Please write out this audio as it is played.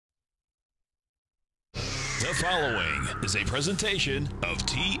The following is a presentation of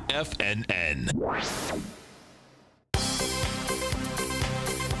TFNN.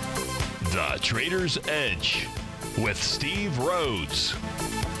 The Trader's Edge with Steve Rhodes.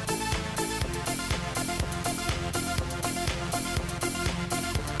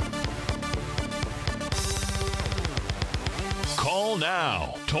 Call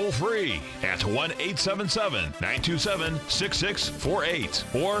now, toll free at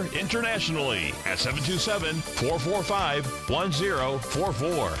 1-877-927-6648 or internationally at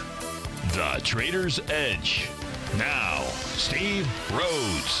 727-445-1044. The Trader's Edge. Now, Steve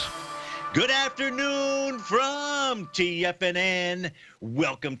Rhodes. Good afternoon from TFNN.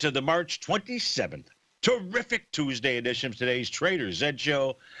 Welcome to the March 27th. Terrific Tuesday edition of today's Trader's Edge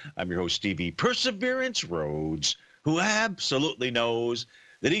Show. I'm your host, Stevie Perseverance Rhodes, who absolutely knows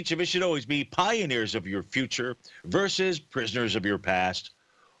that each of us should always be pioneers of your future versus prisoners of your past.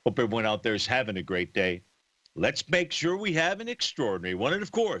 Hope everyone out there is having a great day. Let's make sure we have an extraordinary one. And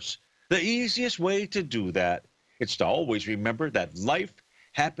of course, the easiest way to do that is to always remember that life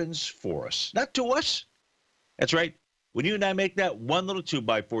happens for us, not to us. That's right. When you and I make that one little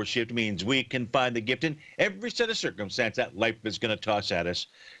 2x4 shift, means we can find the gift in every set of circumstance that life is going to toss at us.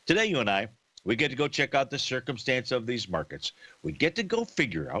 Today, you and I, we get to go check out the circumstance of these markets. We get to go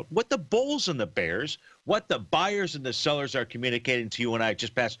figure out what the bulls and the bears, what the buyers and the sellers are communicating to you and I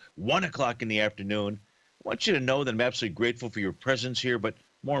just past 1 o'clock in the afternoon. I want you to know that I'm absolutely grateful for your presence here, but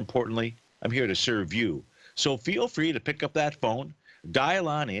more importantly, I'm here to serve you. So feel free to pick up that phone, dial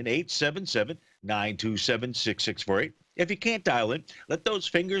on in 877-927-6648. If you can't dial in, let those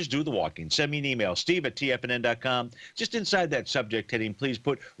fingers do the walking. Send me an email, steve@tfnn.com. Just inside that subject heading, please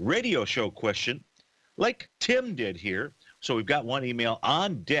put radio show question like Tim did here. So we've got one email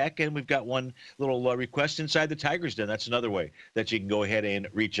on deck, and we've got one little request inside the Tiger's Den. That's another way that you can go ahead and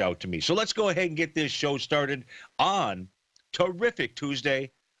reach out to me. So let's go ahead and get this show started on Terrific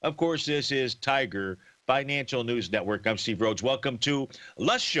Tuesday. Of course, this is Tiger Financial News Network. I'm Steve Rhodes. Welcome to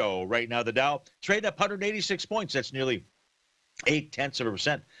the show. Right now, the Dow trade up 186 points. That's nearly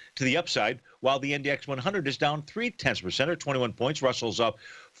 0.8% to the upside, while the index 100 is down 0.3% or 21 points. Russell's up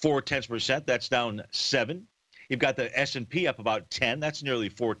 0.4%. That's down 7. You've got the S&P up about 10. That's nearly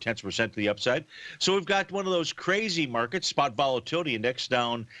 0.4% to the upside. So we've got one of those crazy markets. Spot volatility index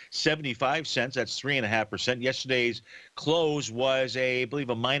down 75 cents. That's 3.5%. Yesterday's close was I believe,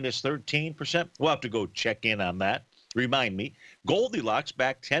 a minus 13%. We'll have to go check in on that. Remind me. Goldilocks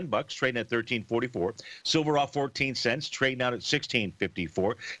back $10, trading at $13.44. Silver off 14 cents, trading out at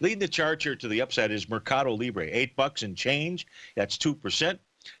 $16.54. Leading the charge here to the upside is Mercado Libre, $8 and change. That's 2%.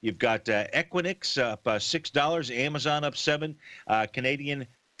 You've got Equinix up $6, Amazon up 7, Canadian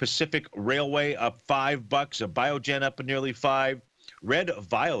Pacific Railway up $5, Biogen up nearly 5. Red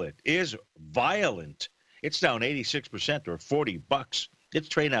Violet is violent. It's down 86% or $40. It's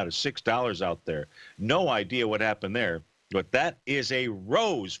trading out at $6 out there. No idea what happened there, but that is a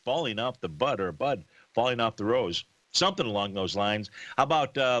rose falling off the bud, or a bud falling off the rose. Something along those lines. How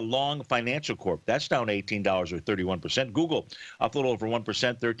about Long Financial Corp? That's down $18 or 31%. Google up a little over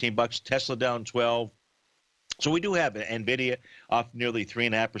 1%, $13. Tesla down 12. So we do have NVIDIA off nearly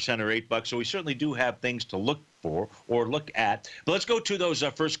 3.5% or $8. So we certainly do have things to look for or look at. But let's go to those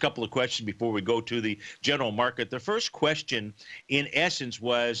first couple of questions before we go to the general market. The first question, in essence,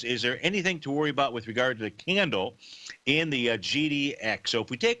 was, is there anything to worry about with regard to the candle in the GDX? So if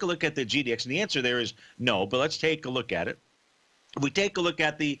we take a look at the GDX, and the answer there is no, but let's take a look at it. If we take a look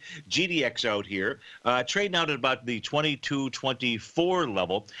at the GDX out here, trading out at about the 22.24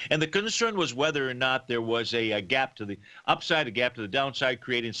 level, and the concern was whether or not there was a gap to the upside, a gap to the downside,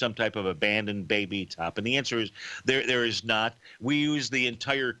 creating some type of abandoned baby top. And the answer is there is not. We use the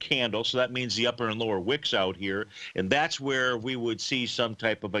entire candle, so that means the upper and lower wicks out here, and that's where we would see some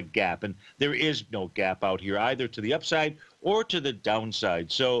type of a gap. And there is no gap out here, either to the upside or to the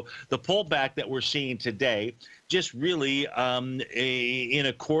downside. So the pullback that we're seeing today, just really in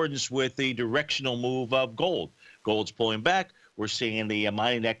accordance with the directional move of gold. Gold's pulling back. We're seeing the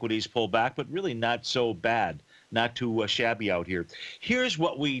mining equities pull back, but really not so bad, not too shabby out here. Here's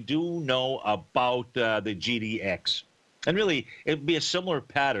what we do know about the GDX. And really, it'll be a similar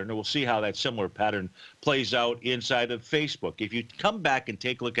pattern, and we'll see how that similar pattern plays out inside of Facebook. If you come back and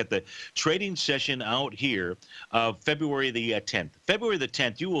take a look at the trading session out here of February the 10th. February the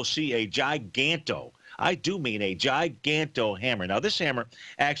 10th, you will see a giganto. I do mean a giganto hammer. Now, this hammer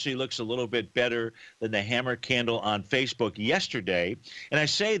actually looks a little bit better than the hammer candle on Facebook yesterday. And I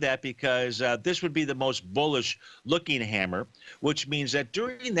say that because this would be the most bullish looking hammer, which means that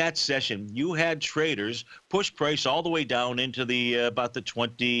during that session, you had traders push price all the way down into the about the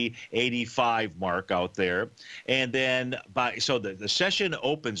 2085 mark out there. And then so the session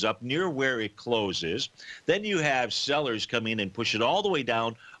opens up near where it closes. Then you have sellers come in and push it all the way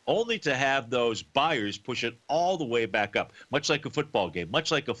down, only to have those buyers push it all the way back up, much like a football game,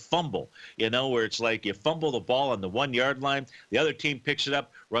 much like a fumble, where it's like you fumble the ball on the 1 yard line, the other team picks it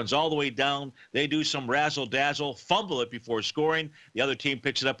up, runs all the way down, they do some razzle-dazzle, fumble it before scoring, the other team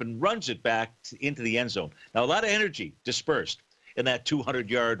picks it up and runs it back into the end zone. Now, a lot of energy dispersed in that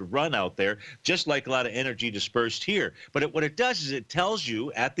 200-yard run out there, just like a lot of energy dispersed here. But what it does is it tells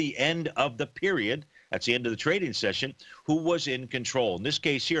you at the end of the period, that's the end of the trading session, who was in control. In this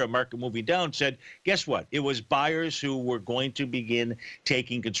case here, a market moving down said, guess what? It was buyers who were going to begin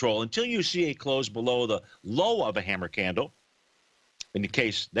taking control until you see a close below the low of a hammer candle. In the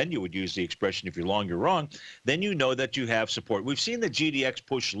case, then you would use the expression, if you're long, you're wrong, then you know that you have support. We've seen the GDX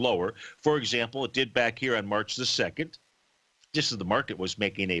push lower. For example, it did back here on March the 2nd. Just as the market was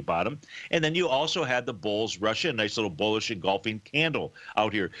making a bottom. And then you also had the bulls rush in, a nice little bullish engulfing candle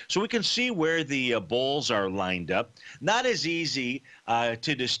out here. So we can see where the bulls are lined up. Not as easy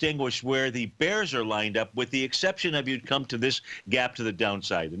to distinguish where the bears are lined up, with the exception of you'd come to this gap to the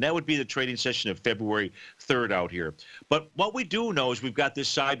downside. And that would be the trading session of February 3rd out here. But what we do know is we've got this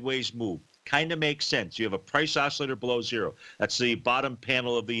sideways move. Kind of makes sense. You have a price oscillator below zero. That's the bottom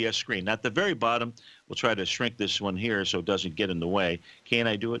panel of the screen. Not the very bottom. We'll try to shrink this one here so it doesn't get in the way. Can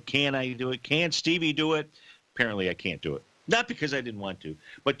I do it? Can I do it? Can Stevie do it? Apparently I can't do it. Not because I didn't want to,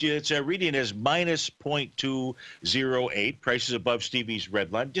 but it's reading as minus 0.208. Prices above Stevie's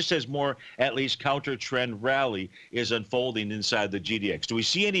red line. Just as more, at least, counter trend rally is unfolding inside the GDX. Do we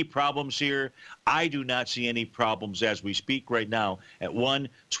see any problems here? I do not see any problems as we speak right now at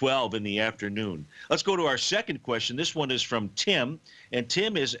 1:12 in the afternoon. Let's go to our second question. This one is from Tim, and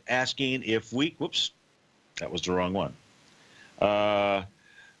Tim is asking if we, whoops, that was the wrong one.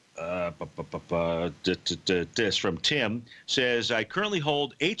 This from Tim says, I currently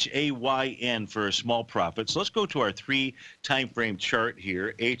hold HAYN for a small profit. So let's go to our 3 time frame chart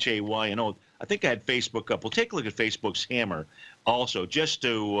here. HAYN. Oh, I think I had Facebook up. We'll take a look at Facebook's hammer also, just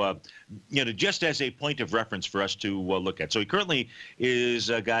to just as a point of reference for us to look at. So he currently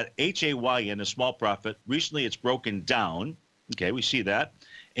is got HAYN, a small profit. Recently it's broken down. Okay, we see that.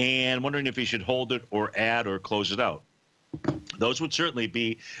 And wondering if he should hold it or add or close it out. Those would certainly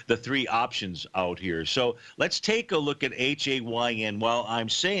be the 3 options out here. So let's take a look at HAYN. While I'm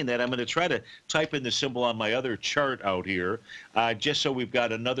saying that, I'm going to try to type in the symbol on my other chart out here, just so we've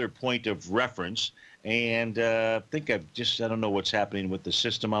got another point of reference. And I think I don't know what's happening with the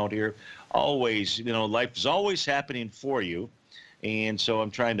system out here. Always, life is always happening for you. And so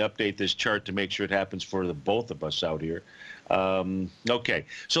I'm trying to update this chart to make sure it happens for the both of us out here. Okay,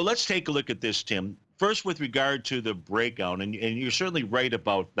 so let's take a look at this, Tim. First, with regard to the breakout, and you're certainly right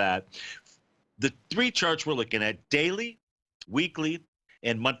about that, the 3 charts we're looking at, daily, weekly,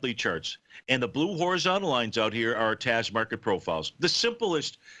 and monthly charts. And the blue horizontal lines out here are TAS market profiles. The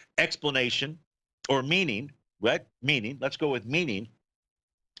simplest explanation or meaning, let's go with meaning,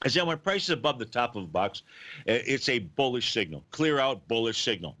 is that when price is above the top of a box, it's a bullish signal. Clear out, bullish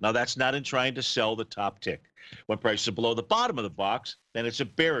signal. Now, that's not in trying to sell the top tick. When price is below the bottom of the box, then it's a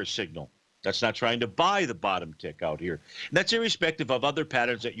bearish signal. That's not trying to buy the bottom tick out here. And that's irrespective of other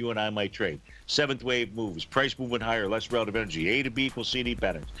patterns that you and I might trade. 7th wave moves, price movement higher, less relative energy, A to B equals CD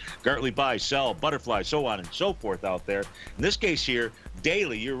patterns. Gartley buy, sell, butterfly, so on and so forth out there. In this case here,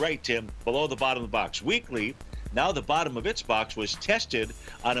 daily, you're right, Tim, below the bottom of the box. Weekly, now the bottom of its box was tested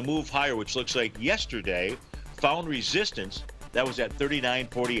on a move higher, which looks like yesterday, found resistance. That was at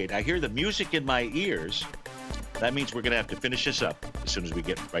 39.48. I hear the music in my ears. That means we're going to have to finish this up as soon as we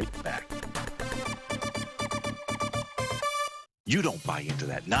get right back. You don't buy into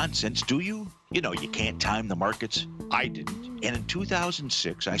that nonsense, do you? You know you can't time the markets. I didn't. And in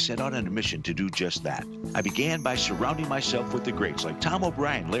 2006, I set out on a mission to do just that. I began by surrounding myself with the greats like Tom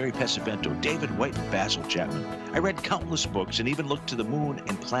O'Brien, Larry Pesavento, David White, and Basil Chapman. I read countless books and even looked to the moon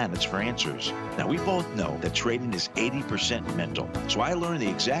and planets for answers. Now, we both know that trading is 80% mental. So I learned the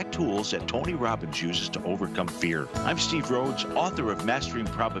exact tools that Tony Robbins uses to overcome fear. I'm Steve Rhodes, author of Mastering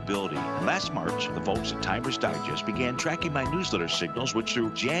Probability. And last March, the folks at Timers Digest began tracking my newsletter signals, which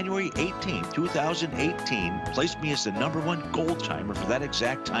through January 18th, 2018 placed me as the #1 gold timer for that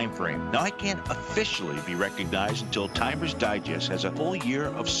exact time frame. Now, I can't officially be recognized until Timers Digest has a full year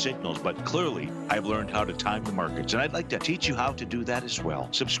of signals, but clearly I've learned how to time the markets, and I'd like to teach you how to do that as well.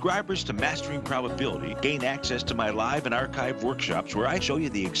 Subscribers to Mastering Probability gain access to my live and archive workshops where I show you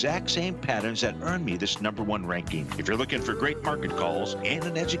the exact same patterns that earned me this #1 ranking. If you're looking for great market calls and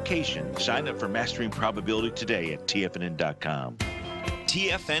an education, sign up for Mastering Probability today at TFNN.com.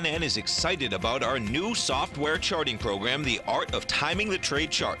 TFNN is excited about our new software charting program, The Art of Timing the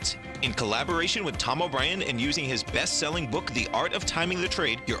Trade Charts. In collaboration with Tom O'Brien and using his best-selling book, The Art of Timing the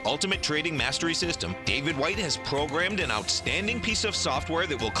Trade, Your Ultimate Trading Mastery System, David White has programmed an outstanding piece of software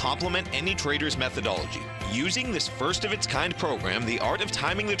that will complement any trader's methodology. Using this first-of-its-kind program, The Art of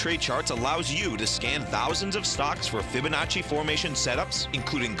Timing the Trade Charts allows you to scan thousands of stocks for Fibonacci formation setups,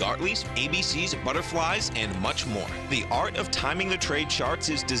 including Gartley's, ABC's, butterflies, and much more. The Art of Timing the Trade Charts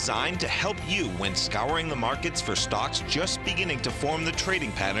is designed to help you when scouring the markets for stocks just beginning to form the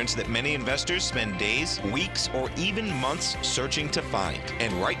trading patterns that many investors spend days, weeks, or even months searching to find.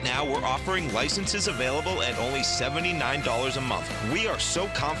 And right now, we're offering licenses available at only $79 a month. We are so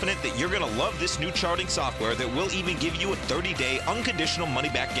confident that you're going to love this new charting software that will even give you a 30-day unconditional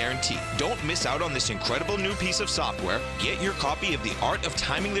money-back guarantee. Don't miss out on this incredible new piece of software. Get your copy of The Art of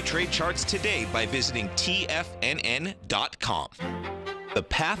Timing the Trade Charts today by visiting TFNN.com. The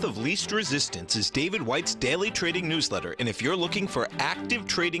Path of Least Resistance is David White's daily trading newsletter, and if you're looking for active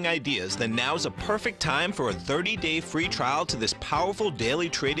trading ideas, then now's a perfect time for a 30-day free trial to this powerful daily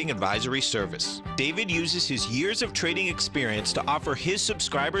trading advisory service. David uses his years of trading experience to offer his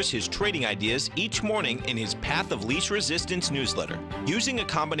subscribers his trading ideas each morning in his Path of Least Resistance newsletter. Using a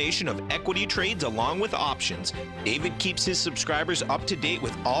combination of equity trades along with options, David keeps his subscribers up to date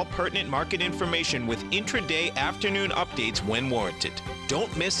with all pertinent market information with intraday afternoon updates when warranted.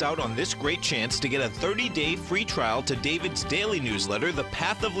 Don't miss out on this great chance to get a 30-day free trial to David's daily newsletter, The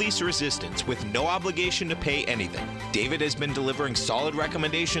Path of Least Resistance, with no obligation to pay anything. David has been delivering solid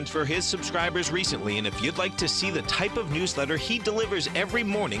recommendations for his subscribers recently, and if you'd like to see the type of newsletter he delivers every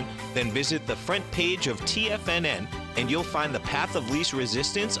morning, then visit the front page of TFNN and you'll find the Path of Least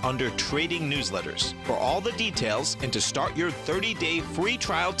Resistance under Trading Newsletters. For all the details and to start your 30-day free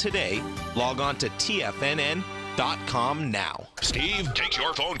trial today, log on to TFNN.com now. Steve takes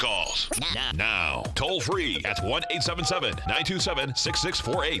your phone calls now. Toll free at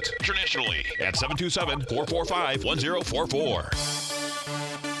 1-877-927-6648. Internationally at 727-445-1044.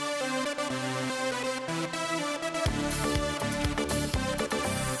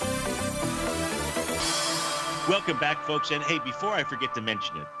 Welcome back, folks. And hey, before I forget to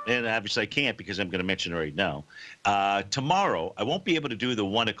mention it, and obviously I can't because I'm going to mention it right now, tomorrow I won't be able to do the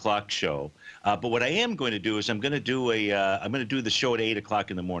 1 o'clock show. But what I am going to do is I'm going to do the show at 8 o'clock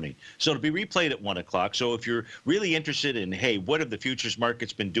in the morning. So it'll be replayed at 1 o'clock. So if you're really interested in, hey, what have the futures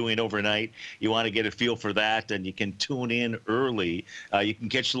markets been doing overnight, you want to get a feel for that, and you can tune in early. You can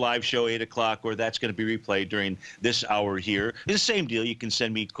catch the live show 8 o'clock, or that's going to be replayed during this hour here. It's the same deal. You can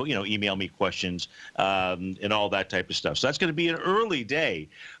send me, email me questions and all that type of stuff. So that's going to be an early day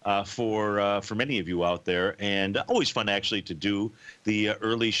for many of you out there, and always fun actually to do the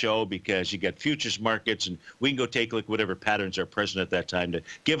early show because you get futures markets, and we can go take a look at whatever patterns are present at that time to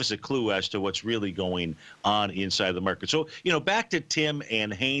give us a clue as to what's really going on inside the market. So, back to Tim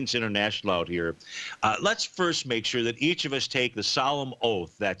and Haynes International out here. Let's first make sure that each of us take the solemn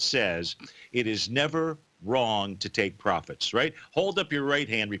oath that says it is never wrong to take profits, right? Hold up your right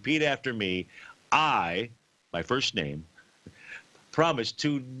hand, repeat after me. I, my first name, promise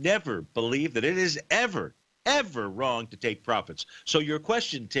to never believe that it is ever wrong to take profits. So your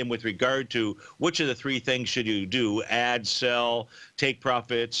question, Tim, with regard to which of the three things should you do, add, sell, take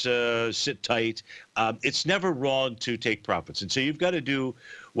profits, sit tight, it's never wrong to take profits. And so you've got to do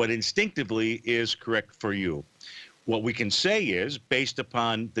what instinctively is correct for you. What we can say is, based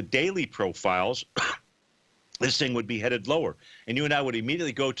upon the daily profiles, this thing would be headed lower. And you and I would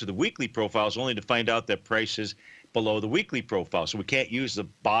immediately go to the weekly profiles only to find out that price is below the weekly profile. So we can't use the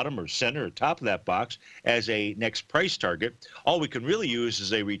bottom or center or top of that box as a next price target. All we can really use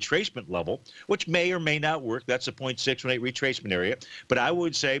is a retracement level, which may or may not work. That's a 0.618 retracement area. But I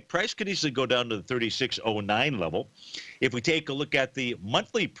would say price could easily go down to the 3609 level. If we take a look at the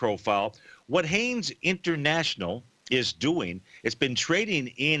monthly profile, what Haynes International is doing, it's been trading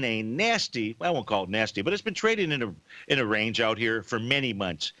in a nasty, well, I won't call it nasty, but it's been trading in a range out here for many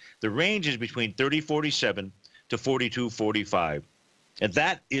months. The range is between 30.47 to 42.45. And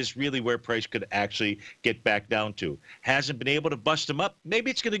that is really where price could actually get back down to. Hasn't been able to bust them up.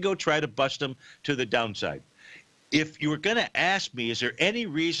 Maybe it's going to go try to bust them to the downside. if you were going to ask me, is there any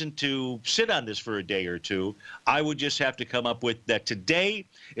reason to sit on this for a day or two, I would just have to come up with that today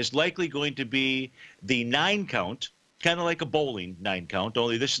is likely going to be the 9 count, kind of like a bowling 9 count,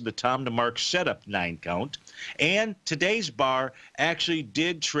 only this is the Tom DeMark setup 9 count. And today's bar actually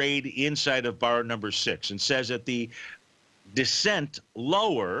did trade inside of bar number 6 and says that the descent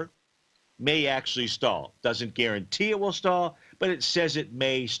lower may actually stall. Doesn't guarantee it will stall, but it says it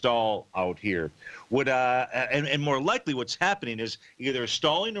may stall out here. And more likely what's happening is either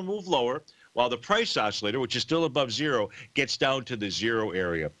stalling or move lower, while the price oscillator, which is still above 0, gets down to the 0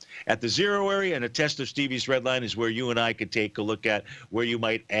 area. At the 0 area, and a test of Stevie's red line is where you and I could take a look at where you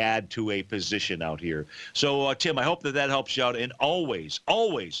might add to a position out here. So, Tim, I hope that helps you out. And always,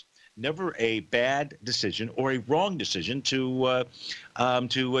 always, never a bad decision or a wrong decision to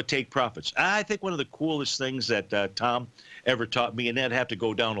take profits. I think one of the coolest things that Tom ever taught me, and that'd have to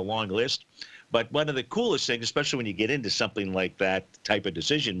go down a long list, but one of the coolest things, especially when you get into something like that type of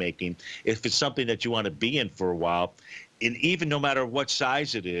decision making, if it's something that you want to be in for a while, and even no matter what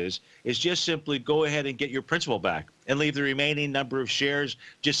size it is just simply go ahead and get your principal back and leave the remaining number of shares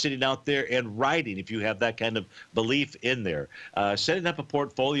just sitting out there and riding if you have that kind of belief in there. Setting up a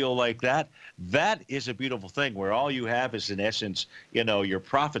portfolio like that is a beautiful thing where all you have is, in essence, your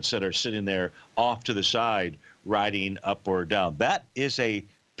profits that are sitting there off to the side, riding up or down. That is a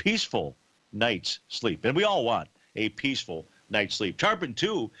peaceful night's sleep, and we all want a peaceful night's sleep. Tarpon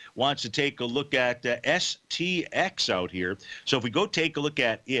 2 wants to take a look at STX out here. So if we go take a look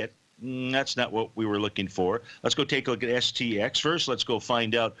at it, that's not what we were looking for. Let's go take a look at STX first. Let's go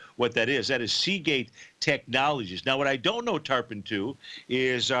find out what that is. That is Seagate Technologies. Now, what I don't know, Tarpon 2,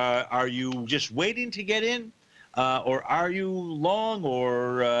 is are you just waiting to get in? Or are you long,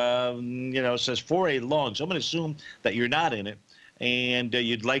 or, it says for a long. So I'm going to assume that you're not in it, and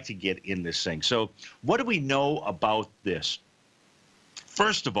you'd like to get in this thing. So what do we know about this?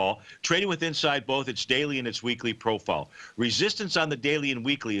 First of all, trading with inside both its daily and its weekly profile. Resistance on the daily and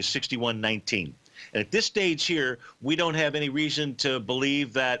weekly is 61.19. And at this stage here, we don't have any reason to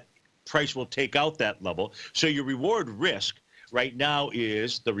believe that price will take out that level. So your reward risk right now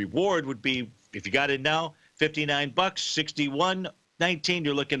is, the reward would be, if you got in now, 59 bucks, 61.19,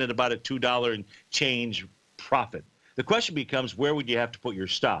 you're looking at about a $2 and change profit. The question becomes, where would you have to put your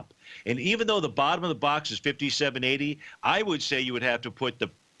stop? And even though the bottom of the box is 57.80, I would say you would have to put the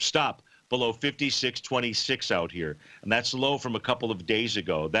stop below 56.26 out here. And that's low from a couple of days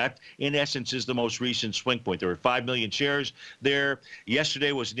ago. That, in essence, is the most recent swing point. There were 5 million shares there.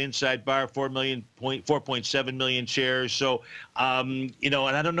 Yesterday was an inside bar, 4.7 million shares. So, and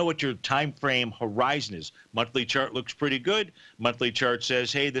I don't know what your time frame horizon is. Monthly chart looks pretty good. Monthly chart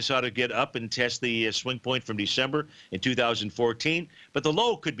says, hey, this ought to get up and test the swing point from December in 2014. But the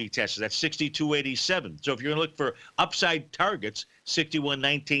low could be tested. That's 62.87. So if you're going to look for upside targets,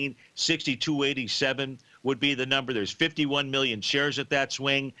 61.19, 62.87 would be the number. There's 51 million shares at that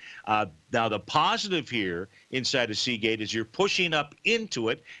swing. Now, the positive here inside of Seagate is you're pushing up into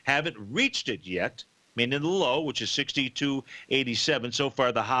it, haven't reached it yet, meaning the low, which is 62.87. So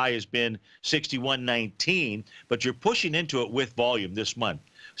far, the high has been 61.19, but you're pushing into it with volume this month.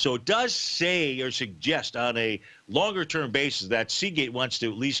 So it does say or suggest on a longer-term basis that Seagate wants to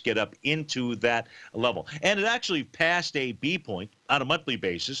at least get up into that level. And it actually passed a B point on a monthly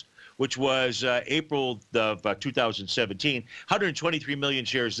basis, which was April of 2017. 123 million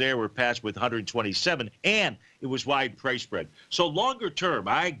shares there were passed with 127, and it was wide price spread. So longer term,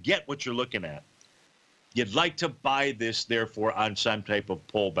 I get what you're looking at. You'd like to buy this, therefore, on some type of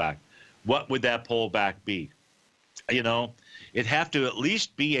pullback. What would that pullback be? It'd have to at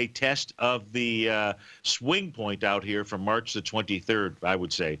least be a test of the swing point out here from March the 23rd, I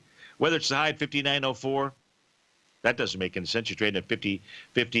would say. Whether it's the high at 59.04, that doesn't make any sense. You're trading at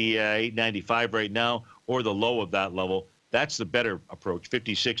 58.95 right now, or the low of that level. That's the better approach,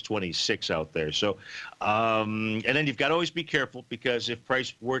 56.26 out there. So, and then you've got to always be careful, because if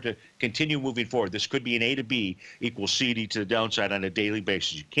price were to continue moving forward, this could be an A to B equals CD to the downside on a daily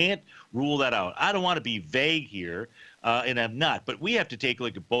basis. You can't rule that out. I don't want to be vague here, and I'm not, but we have to take a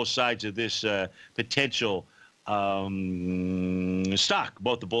look at both sides of this potential stock,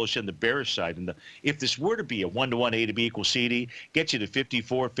 both the bullish and the bearish side. And if this were to be a 1-to-1 A to B equals CD, gets you to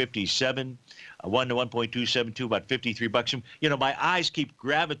 54.57, 1-to-1.272, about 53 bucks. My eyes keep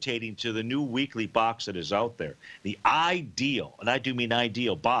gravitating to the new weekly box that is out there. The ideal, and I do mean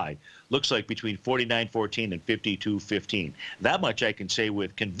ideal, buy looks like between 49.14 and 52.15. That much I can say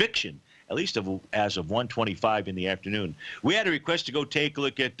with conviction at least as of 1:25 in the afternoon. We had a request to go take a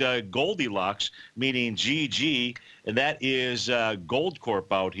look at Goldilocks, meaning GG, and that is Goldcorp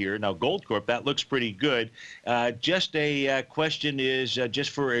out here. Now, Goldcorp, that looks pretty good. Just a question is just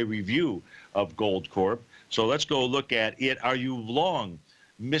for a review of Goldcorp. So let's go look at it. Are you long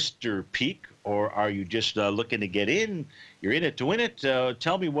Mr. Peak, or are you just looking to get in? You're in it to win it.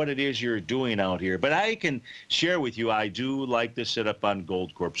 Tell me what it is you're doing out here. But I can share with you, I do like the setup on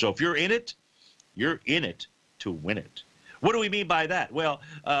Goldcorp. So if you're in it to win it. What do we mean by that? Well,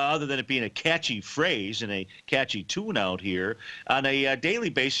 other than it being a catchy phrase and a catchy tune out here, on a daily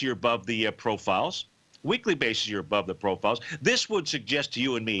basis, you're above the profiles. Weekly basis, you're above the profiles. This would suggest to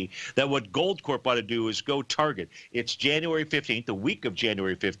you and me that what Goldcorp ought to do is go target. It's January 15th, the week of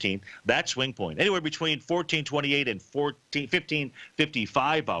January 15th, that swing point. Anywhere between 1428 and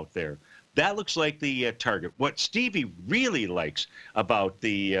 1555 out there. That looks like the target. What Stevie really likes about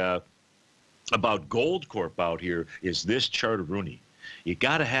the about Goldcorp out here is this chart-a-rooney. You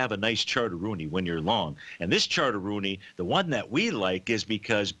got to have a nice chart-a-rooney when you're long. And this chart-a-rooney, the one that we like, is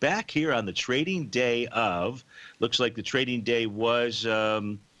because back here on the trading day of, looks like the trading day was,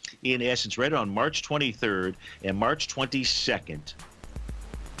 in essence, right on March 23rd and March 22nd.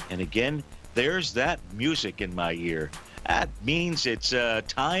 And again, there's that music in my ear. That means it's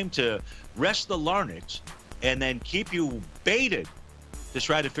time to rest the larynx and then keep you baited to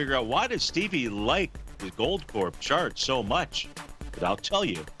try to figure out why does Stevie like the Goldcorp chart so much. But I'll tell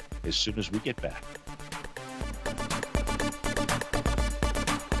you as soon as we get back.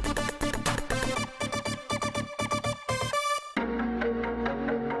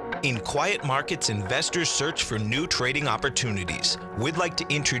 In quiet markets, investors search for new trading opportunities. We'd like to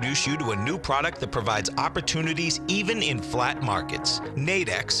introduce you to a new product that provides opportunities even in flat markets.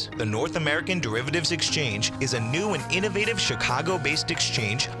 Nadex, the North American Derivatives Exchange, is a new and innovative Chicago-based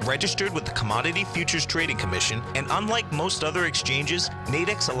exchange registered with the Commodity Futures Trading Commission, and unlike most other exchanges,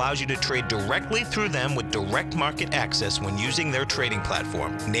 Nadex allows you to trade directly through them with direct market access when using their trading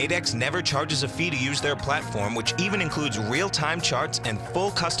platform. Nadex never charges a fee to use their platform, which even includes real-time charts and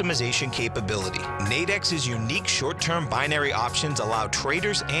full customization capability. Nadex's unique short-term binary options allow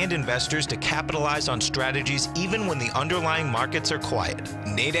traders and investors to capitalize on strategies even when the underlying markets are quiet.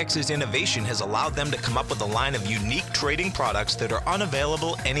 Nadex's innovation has allowed them to come up with a line of unique trading products that are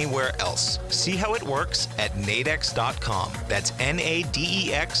unavailable anywhere else. See how it works at nadex.com. That's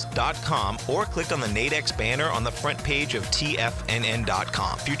NADEX.com, or click on the Nadex banner on the front page of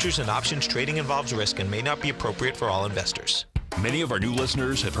TFNN.com. Futures and options trading involves risk and may not be appropriate for all investors. Many of our new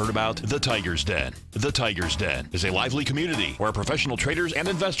listeners have heard about the Tiger's Den. The Tiger's Den is a lively community where professional traders and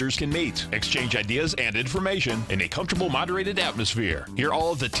investors can meet, exchange ideas and information in a comfortable, moderated atmosphere. Hear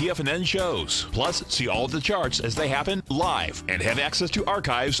all of the TFNN shows, plus see all of the charts as they happen live, and have access to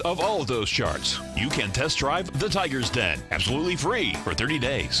archives of all of those charts. You can test drive the Tiger's Den absolutely free for 30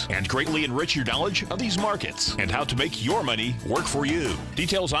 days and greatly enrich your knowledge of these markets and how to make your money work for you.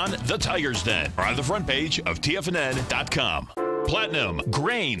 Details on the Tiger's Den are on the front page of TFNN.com. Platinum,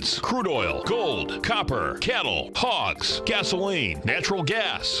 grains, crude oil, gold, copper, cattle, hogs, gasoline, natural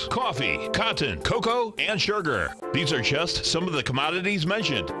gas, coffee, cotton, cocoa, and sugar. These are just some of the commodities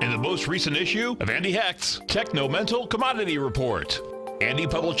mentioned in the most recent issue of Andy Hecht's Techno-Mental Commodity Report. Andy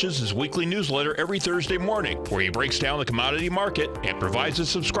publishes his weekly newsletter every Thursday morning, where he breaks down the commodity market and provides his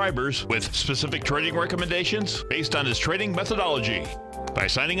subscribers with specific trading recommendations based on his trading methodology. By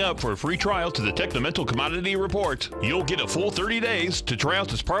signing up for a free trial to the Techno-Mental Commodity Report, you'll get a full 30 days to try out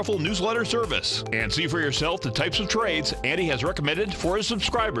this powerful newsletter service and see for yourself the types of trades Andy has recommended for his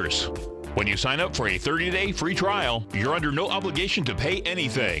subscribers. When you sign up for a 30-day free trial, you're under no obligation to pay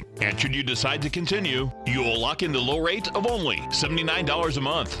anything. And should you decide to continue, you will lock in the low rate of only $79 a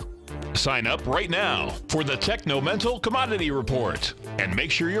month. Sign up right now for the Techno-Mental Commodity Report and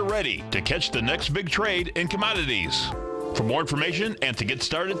make sure you're ready to catch the next big trade in commodities. For more information and to get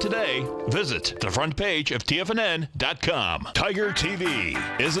started today, visit the front page of TFNN.com. Tiger TV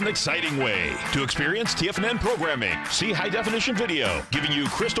is an exciting way to experience TFNN programming. See high-definition video giving you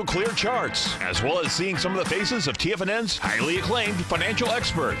crystal clear charts, as well as seeing some of the faces of TFNN's highly acclaimed financial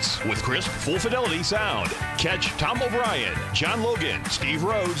experts with crisp, full-fidelity sound. Catch Tom O'Brien, John Logan, Steve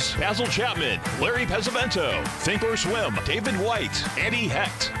Rhodes, Basil Chapman, Larry Pesavento, Think or Swim, David White, Andy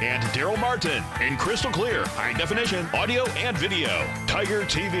Hecht, and Daryl Martin in crystal clear, high-definition audio and video. Tiger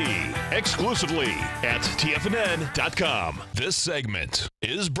TV, exclusively at TFNN.com. This segment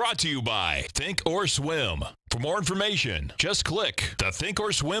is brought to you by Think or Swim. For more information, just click the Think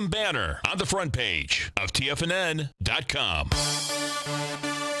or Swim banner on the front page of TFNN.com.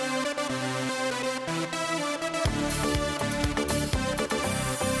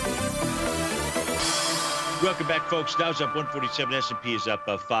 Welcome back, folks. Dow's up 147. S&P is up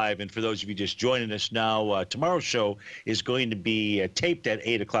 5. And for those of you just joining us now, tomorrow's show is going to be taped at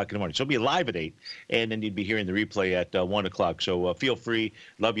 8 o'clock in the morning. So it'll be live at 8, and then you'd be hearing the replay at 1 o'clock. So feel free.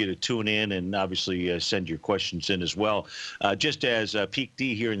 Love you to tune in and obviously send your questions in as well. Just as Peak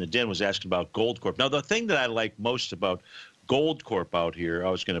D here in the den was asking about Gold Corp. Now, the thing that I like most about Gold Corp out here, I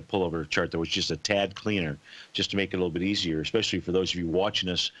was going to pull over a chart that was just a tad cleaner, just to make it a little bit easier, especially for those of you watching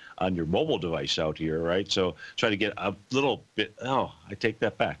us on your mobile device out here, right? So try to get a little bit, oh, I take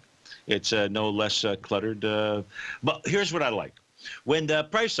that back. It's no less cluttered. But here's what I like. When the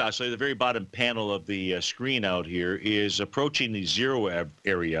price oscillator, the very bottom panel of the screen out here, is approaching the zero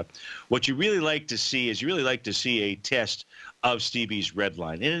area, what you really like to see is a test of Stevie's red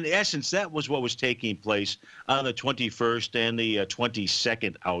line. And in essence, that was what was taking place on the 21st and the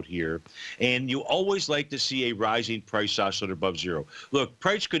 22nd out here. And you always like to see a rising price oscillator above zero. Look,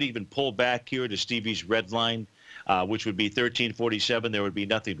 price could even pull back here to Stevie's red line, which would be 1347. There would be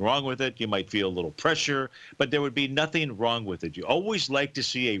nothing wrong with it. You might feel a little pressure, but there would be nothing wrong with it. You always like to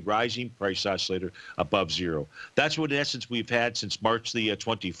see a rising price oscillator above zero. That's what, in essence, we've had since March the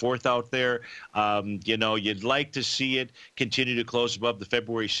 24th out there. You know, you'd like to see it continue to close above the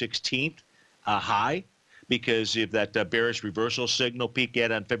February 16th high, because if that bearish reversal signal peak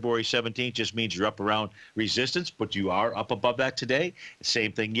at on February 17th just means you're up around resistance, but you are up above that today.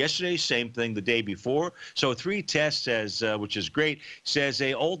 Same thing yesterday, same thing the day before. So 3 tests, as which is great, says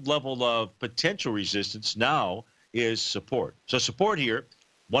a old level of potential resistance now is support. So support here,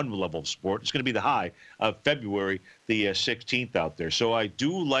 one level of support, it's going to be the high of February the 16th out there. So I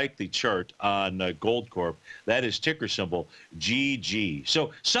do like the chart on Gold Corp. That is ticker symbol GG.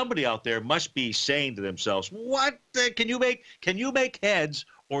 So somebody out there must be saying to themselves, what can you make heads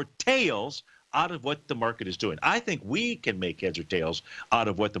or tails out of what the market is doing? I think we can make heads or tails out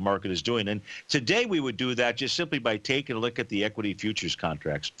of what the market is doing. And today we would do that just simply by taking a look at the equity futures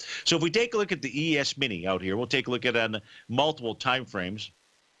contracts. So if we take a look at the ES mini out here, we'll take a look at it on multiple time frames.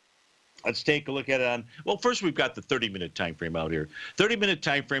 Let's take a look at it on, well, first we've got the 30-minute time frame out here. 30-minute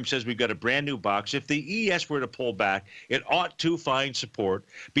time frame says we've got a brand new box. If the ES were to pull back, it ought to find support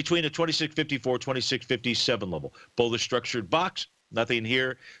between a 2654, 2657 level. Bullish structured box. Nothing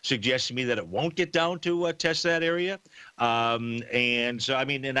here suggests to me that it won't get down to test that area. And so, I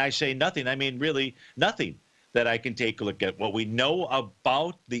mean, and I say nothing, I mean really nothing that I can take a look at. What we know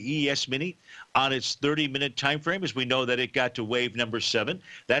about the ES Mini on its 30-minute time frame is we know that it got to wave number 7.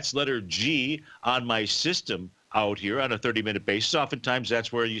 That's letter G on my system out here on a 30-minute basis. Oftentimes,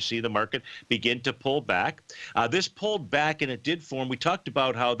 that's where you see the market begin to pull back. This pulled back, and it did form. We talked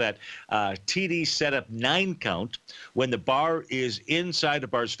about how that TD setup 9 count, when the bar is inside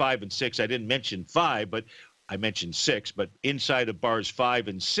of bars 5 and 6. I didn't mention 5, but I mentioned 6. But inside of bars 5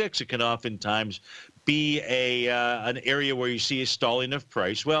 and 6, it can oftentimes be an area where you see a stalling of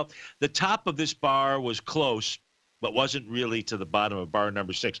price. Well, the top of this bar was close, but wasn't really to the bottom of bar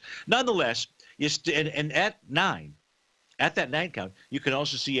number 6. Nonetheless, and at that 9 count, you can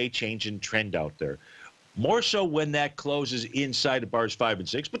also see a change in trend out there. More so when that closes inside of bars 5 and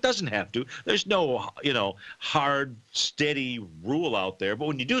 6, but doesn't have to. There's no, hard, steady rule out there. But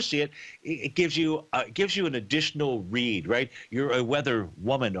when you do see it, it gives you an additional read, right? You're a weather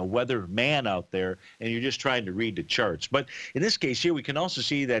woman, a weather man out there, and you're just trying to read the charts. But in this case here, we can also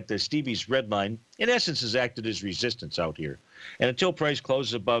see that Stevie's red line, in essence, has acted as resistance out here. And until price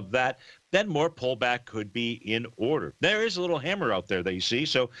closes above that, then more pullback could be in order. There is a little hammer out there that you see,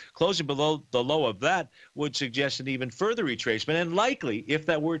 so closing below the low of that would suggest an even further retracement, and likely, if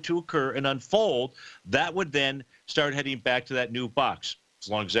that were to occur and unfold, that would then start heading back to that new box, as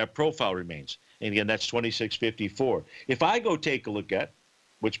long as that profile remains. And again, that's 2654. If I go take a look at,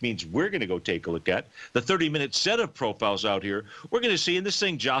 which means we're going to go take a look at, the 30-minute set of profiles out here, we're going to see, and this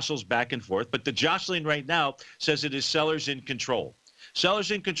thing jostles back and forth, but the jostling right now says it is sellers in control.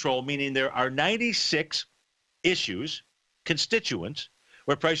 Sellers in control, meaning there are 96 issues, constituents,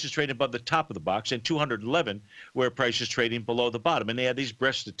 where price is trading above the top of the box, and 211 where price is trading below the bottom. And they have these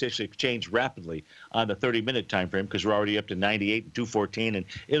breast statistics change rapidly on the 30-minute time frame, because we're already up to 98 and 214, and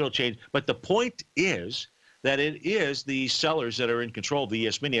it'll change. But the point is that it is the sellers that are in control of the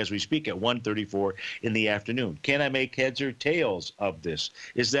ES Mini as we speak at 1:34 in the afternoon. Can I make heads or tails of this?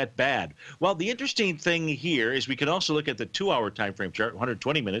 Is that bad? Well, the interesting thing here is we can also look at the 2-hour time frame chart,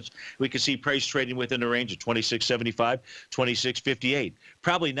 120 minutes. We can see price trading within a range of 26.75, 26.58.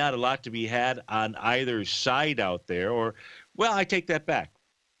 Probably not a lot to be had on either side out there. Or, well, I take that back.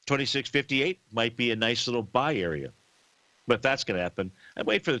 26.58 might be a nice little buy area. But if that's going to happen, I'd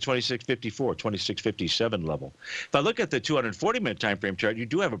wait for the 2654, 2657 level. If I look at the 240-minute time frame chart, you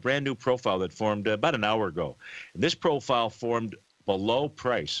do have a brand new profile that formed about an hour ago. And this profile formed below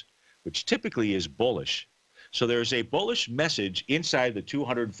price, which typically is bullish. So there's a bullish message inside the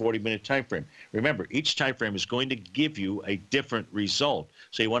 240-minute time frame. Remember, each time frame is going to give you a different result.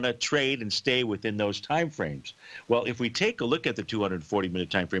 So you want to trade and stay within those time frames. Well, if we take a look at the 240-minute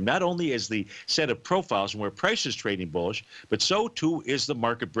time frame, not only is the set of profiles and where price is trading bullish, but so too is the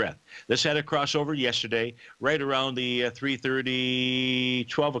market breadth. This had a crossover yesterday, right around the 3:30,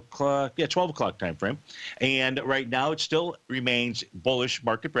 12 o'clock time frame. And right now it still remains bullish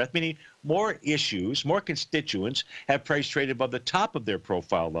market breadth, meaning more issues, more constituents have price traded above the top of their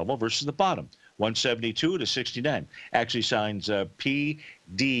profile level versus the bottom, 172 to 69. Actually signs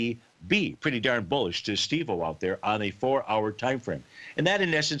PDB, pretty darn bullish to Steve-O out there on a 4-hour time frame. And that,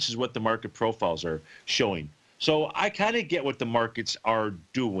 in essence, is what the market profiles are showing. So I kind of get what the markets are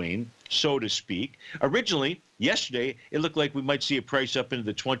doing, so to speak. Originally, yesterday, it looked like we might see a price up into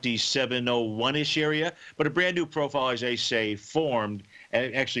the 2701-ish area, but a brand new profile, as I say, formed, and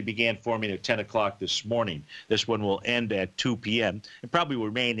it actually began forming at 10 o'clock this morning. This one will end at 2 p.m. and probably will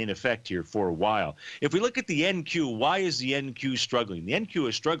remain in effect here for a while. If we look at the NQ, why is the NQ struggling? The NQ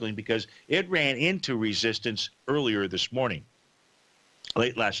is struggling because it ran into resistance earlier this morning,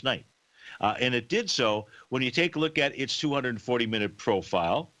 late last night. And it did so when you take a look at its 240-minute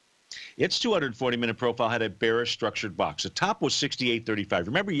profile. Its 240-minute profile had a bearish structured box. The top was 68.35.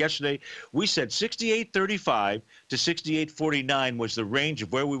 Remember yesterday we said 68.35 to 68.49 was the range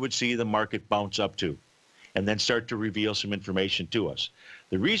of where we would see the market bounce up to and then start to reveal some information to us.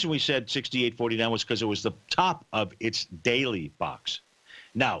 The reason we said 68.49 was because it was the top of its daily box.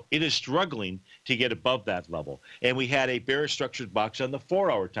 Now, it is struggling to get above that level, and we had a bearish structured box on the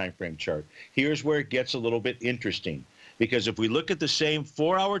 4-hour time frame chart. Here's where it gets a little bit interesting, because if we look at the same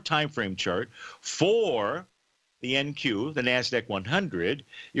 4-hour time frame chart for the NQ, the NASDAQ 100,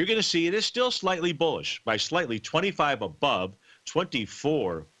 you're going to see it is still slightly bullish, by slightly 25 above,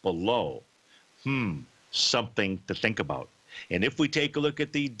 24 below. Something to think about. And if we take a look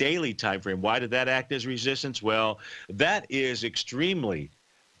at the daily time frame, why did that act as resistance? Well, that is extremely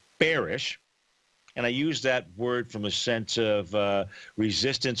bearish, and I use that word from a sense of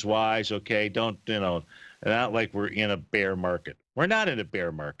resistance-wise. Okay, don't, not like we're in a bear market. We're not in a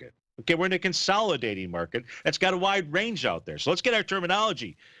bear market. Okay, we're in a consolidating market that's got a wide range out there. So let's get our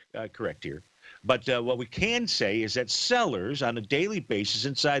terminology correct here. But what we can say is that sellers on a daily basis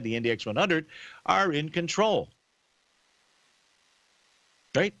inside the NDX 100 are in control.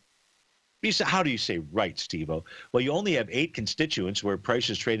 Right? How do you say right, Steve-O? Well, you only have 8 constituents where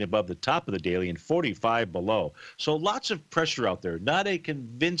prices trading above the top of the daily and 45 below. So lots of pressure out there. Not a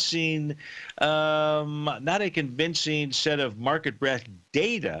convincing set of market breadth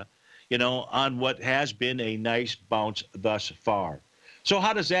data, on what has been a nice bounce thus far. So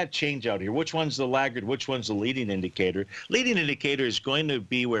how does that change out here? Which one's the laggard? Which one's the leading indicator? Leading indicator is going to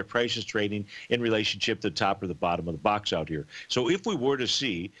be where price is trading in relationship to the top or the bottom of the box out here. So if we were to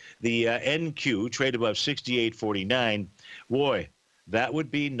see the NQ trade above 68.49, boy, that would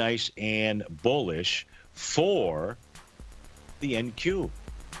be nice and bullish for the NQ.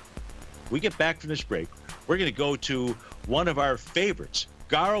 We get back from this break, we're going to go to one of our favorites,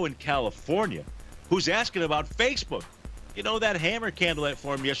 Garo in California, who's asking about Facebook. That hammer candle that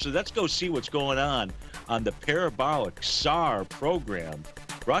formed yesterday. Let's go see what's going on the Parabolic SAR program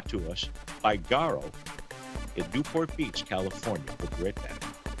brought to us by Garo in Newport Beach, California. We'll be right back.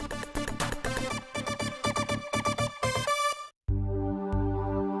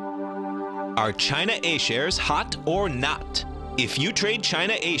 Are China A-shares hot or not? If you trade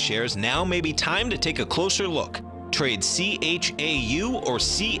China A-shares, now may be time to take a closer look. Trade CHAU or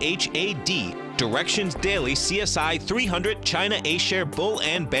CHAD, Directions Daily CSI 300 China A-share Bull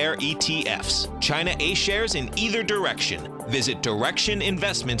and Bear ETFs. China A-shares in either direction. Visit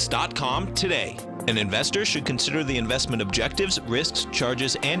directioninvestments.com today. An investor should consider the investment objectives, risks,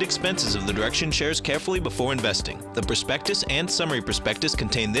 charges, and expenses of the Direction shares carefully before investing. The prospectus and summary prospectus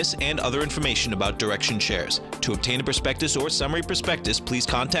contain this and other information about Direction shares. To obtain a prospectus or summary prospectus, please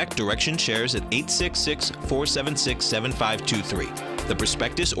contact Direction shares at 866-476-7523. The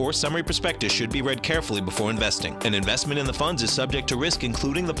prospectus or summary prospectus should be read carefully before investing. An investment in the funds is subject to risk,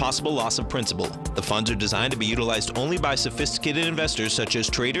 including the possible loss of principal. The funds are designed to be utilized only by sophisticated investors such as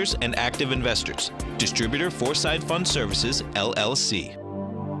traders and active investors. Distributor Foreside Fund Services, LLC.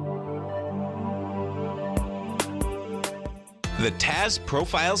 The Taz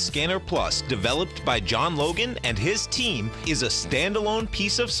Profile Scanner Plus, developed by John Logan and his team, is a standalone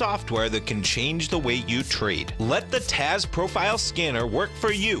piece of software that can change the way you trade. Let the Taz Profile Scanner work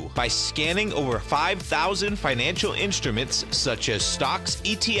for you by scanning over 5,000 financial instruments such as stocks,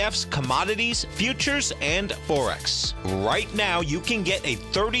 ETFs, commodities, futures, and Forex. Right now, you can get a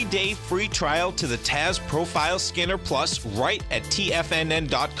 30-day free trial to the Taz Profile Scanner Plus right at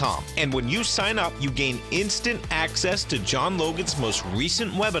TFNN.com. And when you sign up, you gain instant access to John Logan's most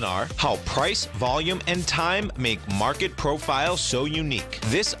recent webinar, How Price, Volume, and Time Make Market Profile So Unique.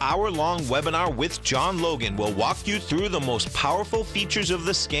 This hour-long webinar with John Logan will walk you through the most powerful features of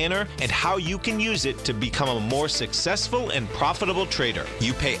the scanner and how you can use it to become a more successful and profitable trader.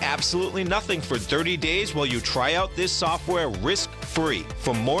 You pay absolutely nothing for 30 days while you try out this software risk-free.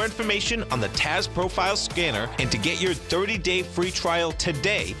 For more information on the Taz Profile Scanner and to get your 30-day free trial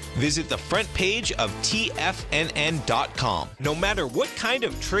today, visit the front page of TFNN.com. No matter what kind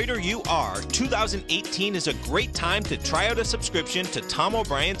of trader you are, 2018 is a great time to try out a subscription to Tom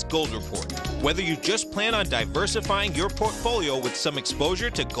O'Brien's Gold Report. Whether you just plan on diversifying your portfolio with some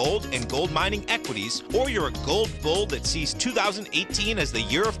exposure to gold and gold mining equities, or you're a gold bull that sees 2018 as the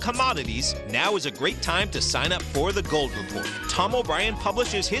year of commodities, now is a great time to sign up for the Gold Report. Tom O'Brien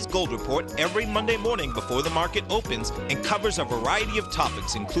publishes his Gold Report every Monday morning before the market opens and covers a variety of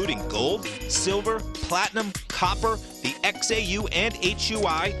topics including gold, silver, platinum, copper, the XAU and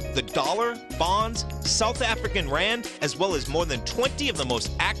HUI, the dollar, bonds, South African rand, as well as more than 20 of the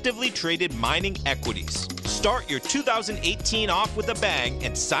most actively traded mining equities. Start your 2018 off with a bang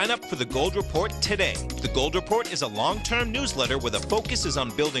and sign up for the Gold Report today. The Gold Report is a long-term newsletter where the focus is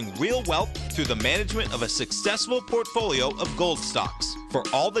on building real wealth through the management of a successful portfolio of gold stocks. For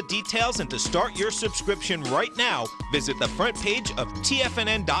all the details and to start your subscription right now, visit the front page of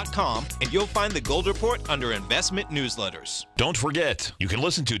TFNN.com and you'll find the Gold Report under Investment Newsletters. Don't forget, you can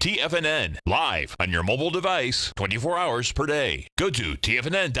listen to TFNN live on your mobile device 24 hours per day. Go to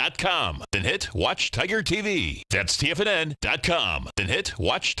TFNN.com, then hit Watch Tiger TV. That's TFNN.com, then hit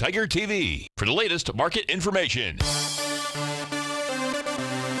Watch Tiger TV for the latest market information.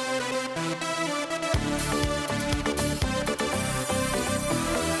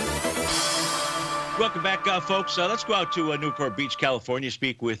 Welcome back, folks. Let's go out to Newport Beach, California,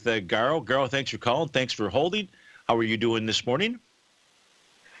 speak with Garo. Garo, thanks for calling. Thanks for holding. How are you doing this morning?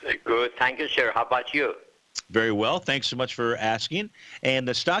 Good. Thank you, sir. How about you? Very well. Thanks so much for asking. And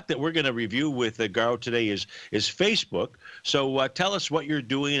the stock that we're going to review with Garo today is Facebook. So tell us what you're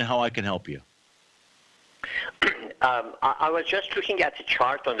doing and how I can help you. I was just looking at the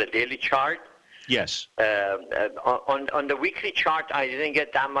chart on the daily chart. Yes. On the weekly chart, I didn't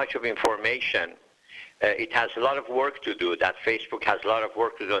get that much of information. It has a lot of work to do. That Facebook has a lot of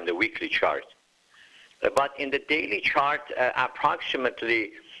work to do on the weekly chart. But in the daily chart,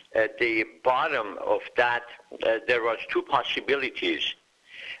 approximately at the bottom of that, there was two possibilities.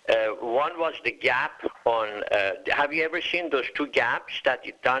 One was the gap on, have you ever seen those two gaps that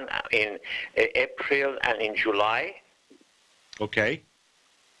it done in April and in July? Okay.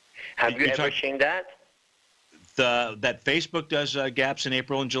 Have you ever seen that? That Facebook does gaps in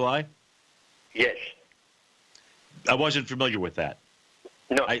April and July? Yes. I wasn't familiar with that.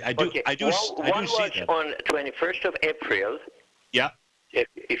 No, I do. Okay. I do. One I do see was that. on 21st of April. Yeah.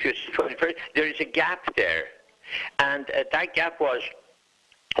 If you see 21st, there is a gap there, and that gap was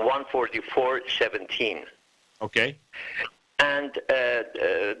 144.17. Okay. And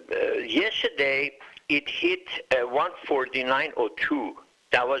yesterday it hit 149.02.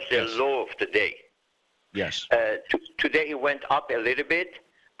 That was the low of the day. Yes. Today it went up a little bit,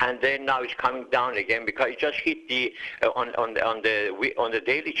 and then now it's coming down again because it just hit the on the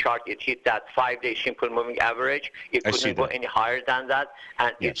daily chart. It hit that 5-day simple moving average. It couldn't go any higher than that,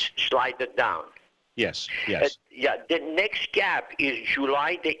 and it's slided down. Yes. Yes. Yeah. The next gap is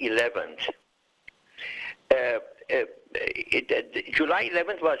July the 11th. July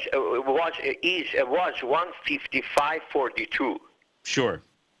 11th was 155.42. Sure.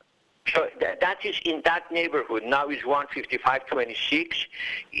 So that is in that neighborhood. Now is 155.26.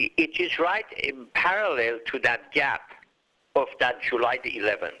 It is right parallel to that gap of that July the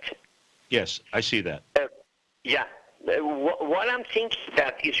 11th. Yes, I see that. Yeah. What I'm thinking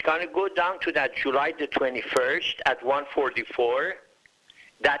that it's going to go down to that July the 21st at 144,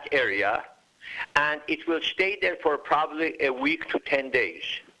 that area, and it will stay there for probably a week to 10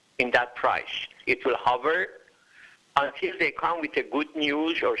 days in that price. It will hover until they come with a good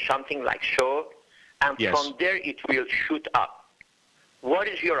news or something like so, and from there it will shoot up. What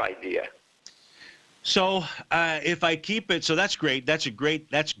is your idea? So if I keep it, so that's great. That's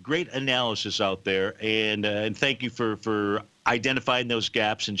great analysis out there, and thank you for identifying those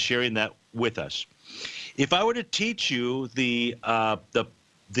gaps and sharing that with us. If I were to teach you the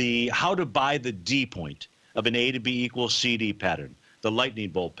how to buy the D point of an A to B equals CD pattern, the lightning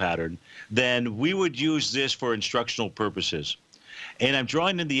bolt pattern, then we would use this for instructional purposes. And I'm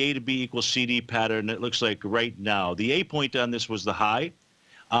drawing in the A to B equals CD pattern. It looks like right now the A point on this was the high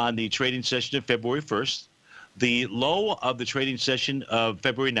on the trading session of February 1st. The low of the trading session of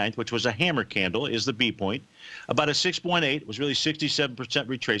February 9th, which was a hammer candle, is the B point. About a 6.8. It was really 67%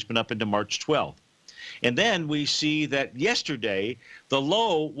 retracement up into March 12th. And then we see that yesterday, the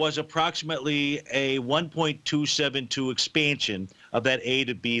low was approximately a 1.272 expansion of that A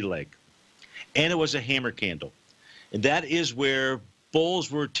to B leg. And it was a hammer candle. And that is where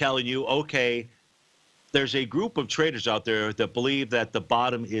bulls were telling you, okay, there's a group of traders out there that believe that the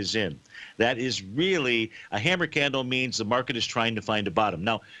bottom is in. That is really, a hammer candle means the market is trying to find a bottom.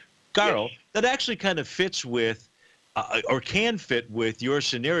 Now, Carl, yes, that actually kind of fits with, or can fit with your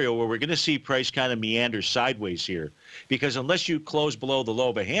scenario where we're going to see price kind of meander sideways here. Because unless you close below the low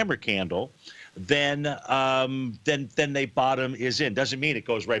of a hammer candle, then the bottom is in. Doesn't mean it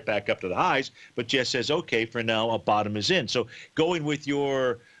goes right back up to the highs, but just says, okay, for now, a bottom is in. So going with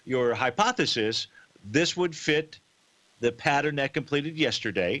your hypothesis, this would fit the pattern that completed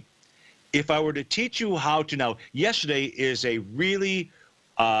yesterday. If I were to teach you how to, now, yesterday is a really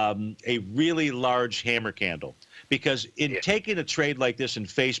large hammer candle, because in taking a trade like this in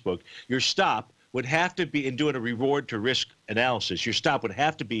Facebook, your stop would have to be, in doing a reward to risk analysis, your stop would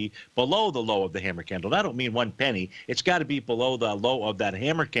have to be below the low of the hammer candle. And I don't mean 1 penny. It's got to be below the low of that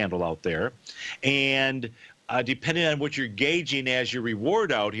hammer candle out there. And depending on what you're gauging as your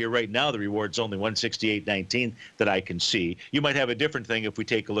reward out here, right now the reward's only 168.19 that I can see. You might have a different thing if we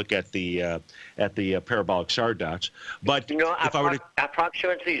take a look at the parabolic SAR dots. But if I were to,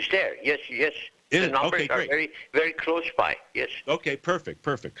 approximately is there. Yes, yes. The numbers are very, very close by. Yes. Okay, perfect.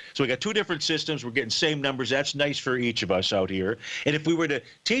 So we got two different systems. We're getting same numbers. That's nice for each of us out here. And if we were to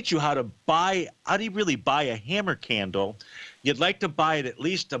teach you how do you really buy a hammer candle, you'd like to buy it at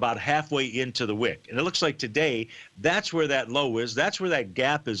least about halfway into the wick. And it looks like today, that's where that low is. That's where that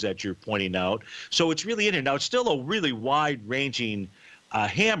gap is that you're pointing out. So it's really in here. Now, it's still a really wide-ranging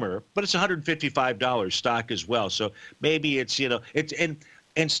hammer, but it's $155 stock as well. So maybe it's,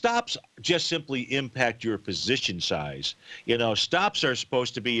 and stops just simply impact your position size. Stops are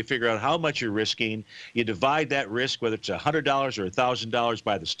supposed to be, you figure out how much you're risking. You divide that risk, whether it's $100 or $1,000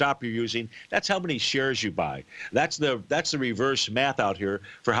 by the stop you're using. That's how many shares you buy. That's the reverse math out here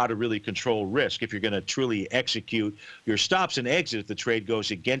for how to really control risk if you're going to truly execute your stops and exit if the trade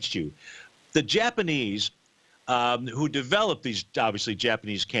goes against you. The Japanese, who developed these, obviously,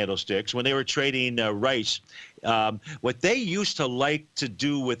 Japanese candlesticks, when they were trading rice, what they used to like to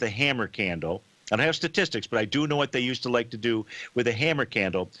do with a hammer candle, I don't have statistics, but I do know what they used to like to do with a hammer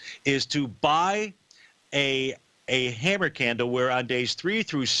candle, is to buy a hammer candle where on days 3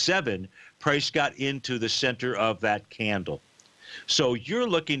 through 7, price got into the center of that candle. So you're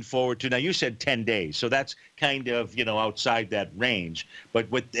looking forward to, now you said 10 days, so that's kind of, outside that range. But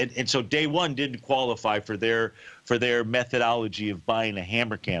and so day 1 didn't qualify for their methodology of buying a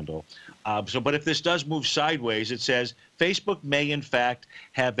hammer candle. But if this does move sideways, it says Facebook may in fact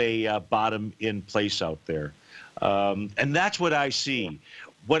have a bottom in place out there. And that's what I see.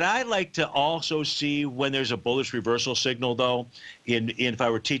 What I like to also see when there's a bullish reversal signal, though, if I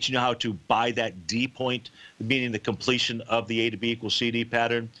were teaching you how to buy that D point, meaning the completion of the A to B equals CD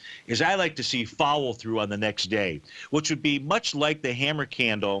pattern, is I like to see follow through on the next day, which would be much like the hammer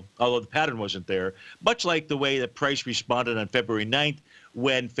candle, although the pattern wasn't there, much like the way that price responded on February 9th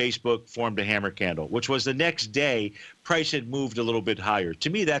when Facebook formed a hammer candle, which was the next day price had moved a little bit higher. To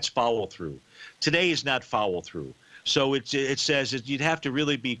me, that's follow through. Today is not follow through. So it says that you'd have to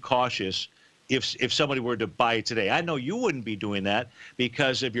really be cautious if somebody were to buy it today. I know you wouldn't be doing that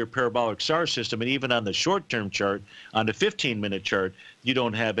because of your parabolic SAR system, and even on the short-term chart, on the 15-minute chart, you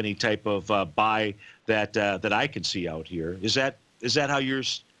don't have any type of buy that I can see out here. Is that how you're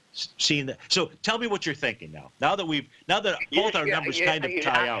seeing that? So tell me what you're thinking now. Now that both our numbers kind of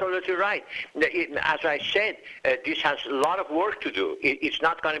tie out. You're absolutely right. As I said, this has a lot of work to do. It's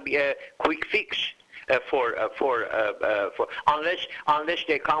not going to be a quick fix. Unless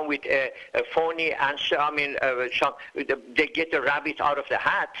they come with a phony answer. I mean, they get the rabbit out of the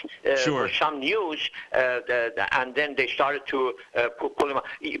hat for some news, and then they started to pull them up.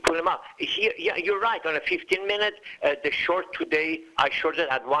 Here, yeah, you're right. On a 15-minute, the short today, I shorted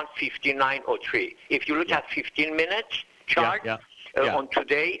at 159.03. If you look at 15 minutes chart. On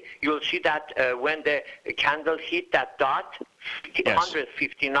today, you'll see that when the candle hit that dot,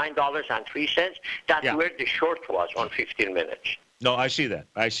 $159.03, that's where the short was on 15 minutes. No, I see that.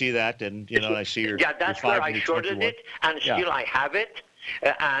 I see that, and I see your. Yeah, that's your where I shorted it, and still I have it.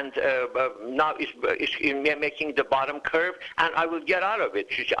 And now it's making the bottom curve, and I will get out of it.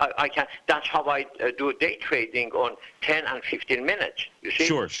 I can. That's how I do day trading on 10 and 15 minutes. You see?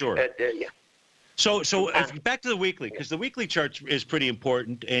 Sure. Yeah. So back to the weekly, because the weekly chart is pretty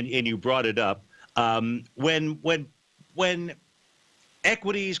important, and you brought it up. When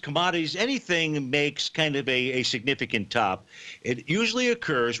equities, commodities, anything makes kind of a significant top, it usually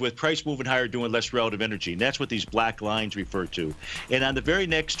occurs with price moving higher doing less relative energy, and that's what these black lines refer to. And on the very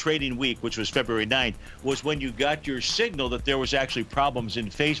next trading week, which was February 9th, was when you got your signal that there was actually problems in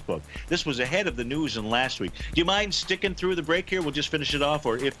Facebook. This was ahead of the news in last week. Do you mind sticking through the break here? We'll just finish it off,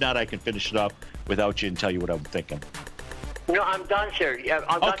 or if not, I can finish it off without you and tell you what I'm thinking. No, I'm done, sir. Yeah,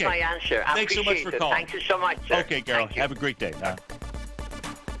 that's my answer. Thanks so much for calling. Thank you so much, sir. Okay, Carol. Have a great day.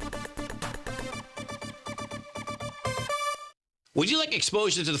 Would you like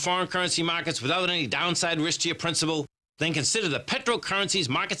exposure to the foreign currency markets without any downside risk to your principal? Then consider the Petrocurrencies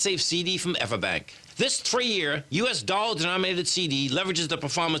Market Safe CD from Everbank. This 3-year U.S. dollar-denominated CD leverages the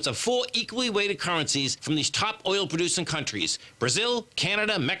performance of 4 equally weighted currencies from these top oil-producing countries: Brazil,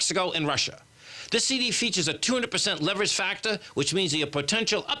 Canada, Mexico, and Russia. This CD features a 200% leverage factor, which means that your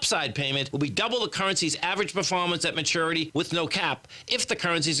potential upside payment will be double the currency's average performance at maturity with no cap if the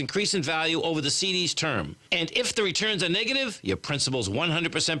currencies increase in value over the CD's term. And if the returns are negative, your principal's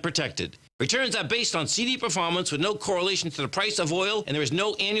 100% protected. Returns are based on CD performance with no correlation to the price of oil, and there is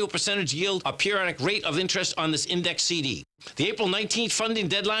no annual percentage yield or periodic rate of interest on this index CD. The April 19th funding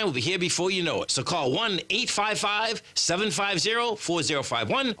deadline will be here before you know it. So call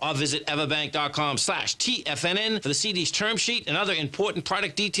 1-855-750-4051 or visit everbank.com/TFNN for the CD's term sheet and other important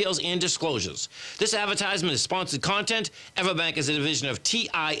product details and disclosures. This advertisement is sponsored content. Everbank is a division of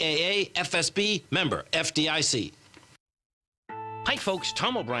TIAA FSB, member FDIC. Hi folks,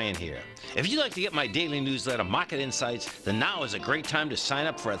 Tom O'Brien here. If you'd like to get my daily newsletter, Market Insights, then now is a great time to sign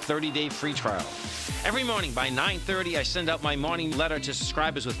up for a 30-day free trial. Every morning by 9:30, I send out my morning letter to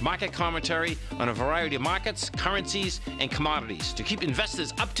subscribers with market commentary on a variety of markets, currencies, and commodities to keep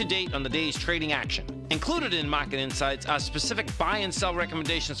investors up to date on the day's trading action. Included in Market Insights are specific buy and sell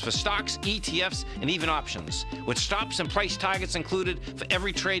recommendations for stocks, ETFs, and even options, with stops and price targets included for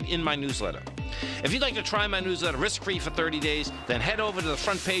every trade in my newsletter. If you'd like to try my newsletter risk-free for 30 days, then head over to the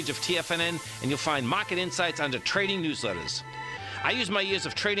front page of TFNN and you'll find Market Insights under Trading Newsletters. I use my years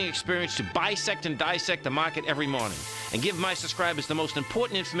of trading experience to bisect and dissect the market every morning and give my subscribers the most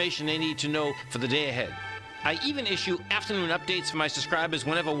important information they need to know for the day ahead. I even issue afternoon updates for my subscribers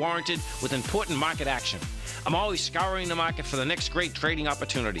whenever warranted with important market action. I'm always scouring the market for the next great trading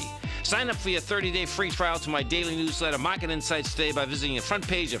opportunity. Sign up for your 30-day free trial to my daily newsletter, Market Insights, today by visiting the front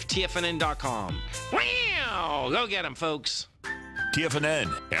page of TFNN.com. Wow! Go get 'em, folks.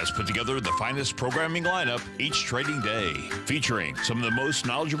 TFNN has put together the finest programming lineup each trading day, featuring some of the most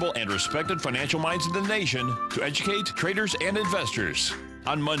knowledgeable and respected financial minds in the nation to educate traders and investors.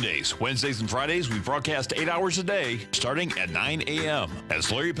 On Mondays, Wednesdays, and Fridays, we broadcast 8 hours a day, starting at 9 a.m.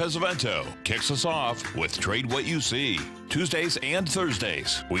 as Larry Pesavento kicks us off with Trade What You See. Tuesdays and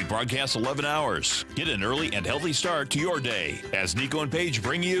Thursdays, we broadcast 11 hours. Get an early and healthy start to your day as Nico and Paige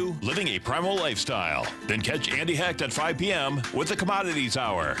bring you Living a Primal Lifestyle. Then catch Andy Hecht at 5 p.m. with the Commodities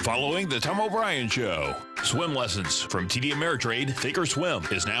Hour, following the Tom O'Brien Show. Swim lessons from TD Ameritrade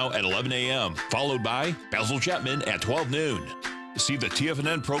Thinkorswim is now at 11 a.m., followed by Basil Chapman at 12 noon. See the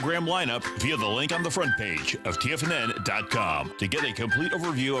TFNN program lineup via the link on the front page of TFNN.com to get a complete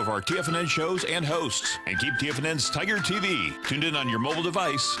overview of our TFNN shows and hosts. And keep TFNN's TigerTV tuned in on your mobile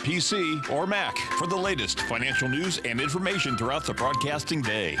device, PC, or Mac for the latest financial news and information throughout the broadcasting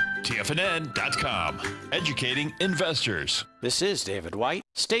day. TFNN.com, educating investors. This is David White.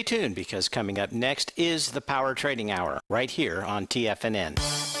 Stay tuned because coming up next is the Power Trading Hour right here on TFNN.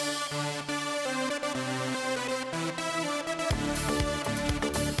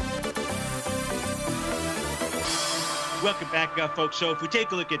 Welcome back, folks. So if we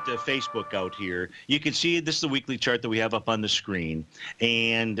take a look at Facebook out here, you can see this is the weekly chart that we have up on the screen.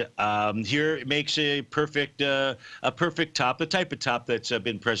 And here it makes a perfect top, the type of top that's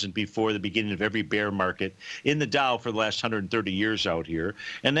been present before the beginning of every bear market in the Dow for the last 130 years out here.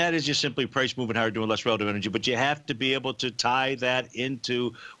 And that is just simply price moving higher, doing less relative energy. But you have to be able to tie that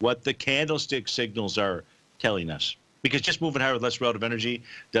into what the candlestick signals are telling us. Because just moving higher with less relative energy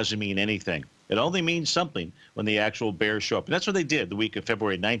doesn't mean anything. It only means something when the actual bears show up. And that's what they did the week of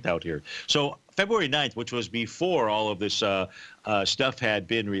February 9th out here. So February 9th, which was before all of this stuff had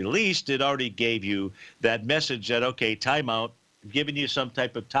been released, it already gave you that message that, okay, timeout, giving you some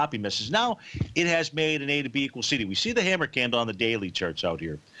type of topping message. Now it has made an A to B equals C. We see the hammer candle on the daily charts out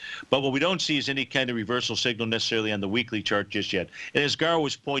here, but what we don't see is any kind of reversal signal necessarily on the weekly chart just yet. And as Gar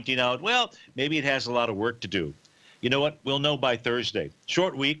was pointing out, well, maybe it has a lot of work to do. You know what? We'll know by Thursday.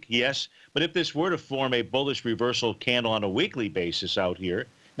 Short week, yes, but if this were to form a bullish reversal candle on a weekly basis out here,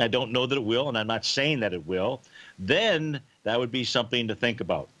 and I don't know that it will, and I'm not saying that it will, then that would be something to think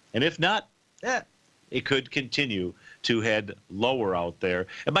about. And if not, it could continue to head lower out there.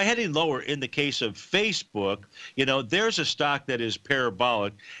 And by heading lower, in the case of Facebook, you know, there's a stock that is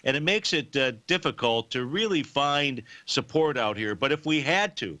parabolic, and it makes it difficult to really find support out here. But if we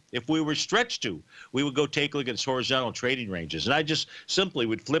had to, if we were stretched to, we would go take a look at its horizontal trading ranges. And I just simply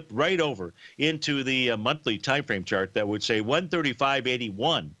would flip right over into the monthly time frame chart that would say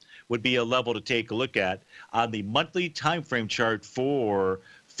 135.81 would be a level to take a look at on the monthly time frame chart for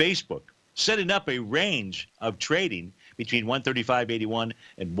Facebook, setting up a range of trading between 135.81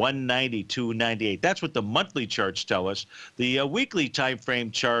 and 192.98. That's what the monthly charts tell us. The weekly time frame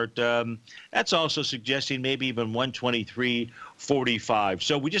chart, that's also suggesting maybe even 123.45.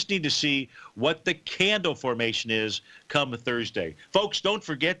 So we just need to see what the candle formation is come Thursday. Folks, don't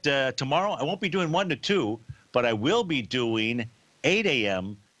forget, tomorrow I won't be doing 1 to 2, but I will be doing 8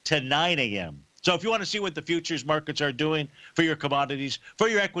 a.m. to 9 a.m. So if you want to see what the futures markets are doing for your commodities, for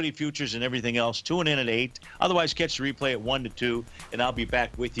your equity futures and everything else, tune in at 8. Otherwise, catch the replay at 1 to 2, and I'll be back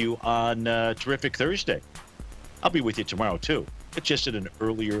with you on Terrific Thursday. I'll be with you tomorrow, too. It's just at an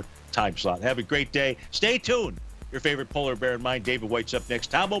earlier time slot. Have a great day. Stay tuned. Your favorite polar bear in mind, David White's up next.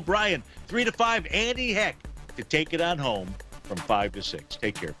 Tom O'Brien, 3 to 5. Andy Heck to take it on home from 5 to 6.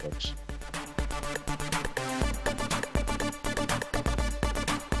 Take care, folks.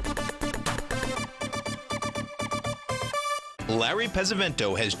 Larry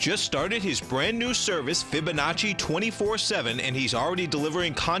Pesavento has just started his brand new service, Fibonacci 24/7, and he's already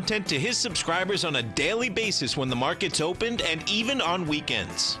delivering content to his subscribers on a daily basis when the market's opened and even on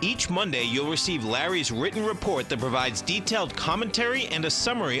weekends. Each Monday, you'll receive Larry's written report that provides detailed commentary and a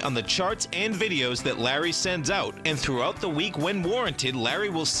summary on the charts and videos that Larry sends out. And throughout the week, when warranted, Larry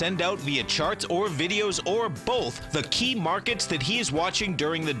will send out via charts or videos or both the key markets that he is watching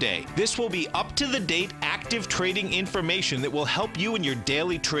during the day. This will be up-to-the-date, active trading information that will help you in your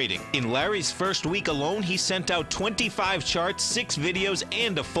daily trading. In Larry's first week alone, he sent out 25 charts, 6 videos,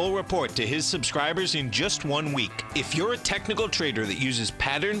 and a full report to his subscribers in just 1 week. If you're a technical trader that uses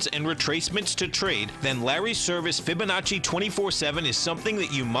patterns and retracements to trade, then Larry's service Fibonacci 24/7 is something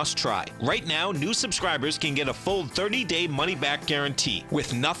that you must try. Right now, new subscribers can get a full 30-day money-back guarantee.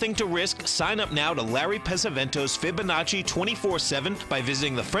 With nothing to risk, sign up now to Larry Pesavento's Fibonacci 24/7 by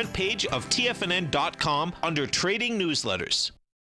visiting the front page of TFNN.com under Trading Newsletters.